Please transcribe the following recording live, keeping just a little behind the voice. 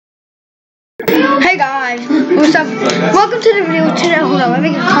Hey guys, what's up? Welcome to the video today. Hold on, let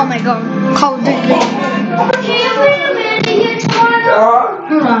me call my Call of Duty.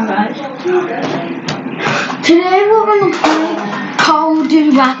 Hold on, guys. Today we're gonna play Call of Duty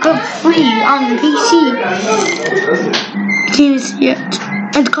Black Ops 3 on the PC. Can't see it.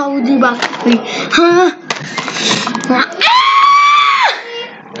 It's Call of Duty Black Ops 3. Huh?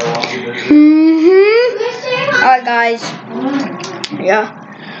 Alright, guys. Yeah.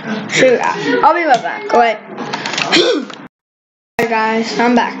 Sure, I'll be right back. Alright. Alright guys,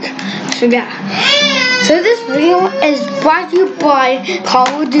 I'm back. So yeah. So this video is brought to you by Call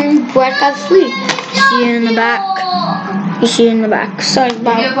of Duty Black Ops 3. You see it in the back. You see it in the back. Sorry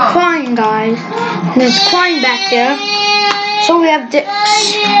about crying, guys. There's crying back there. So we have dicks.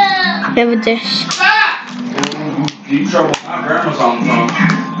 We have a dish. Deep trouble. My grandma's on the phone.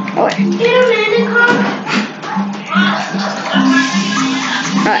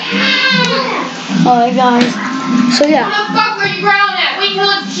 Alright. Alright guys, so yeah. What the fuck are you growling at? Wait till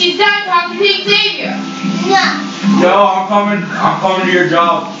she's done talking to Xavier. Yeah. Yo, I'm coming to your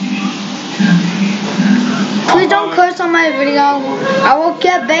job. Please don't curse on my video. I will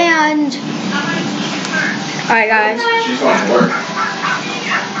get banned. Alright guys. She's going to work.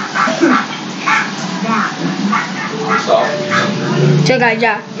 So guys,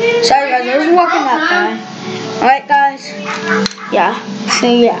 yeah. Sorry guys, I was walking that guy. Alright guys. Yeah. So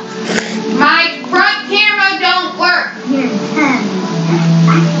yeah. My front camera don't work.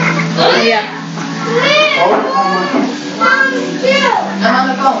 Yeah. I'm on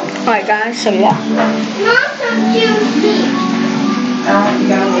the phone. Alright guys, so yeah. I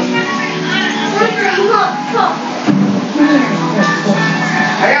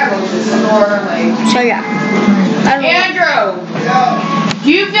gotta go to the store. So yeah. Andrew, do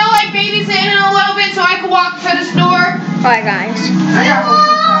you feel like babysitting in a little bit so I can walk to the store? Alright guys.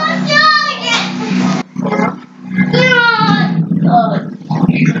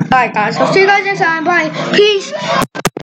 Alright guys, I'll see you guys next time. Bye. Peace.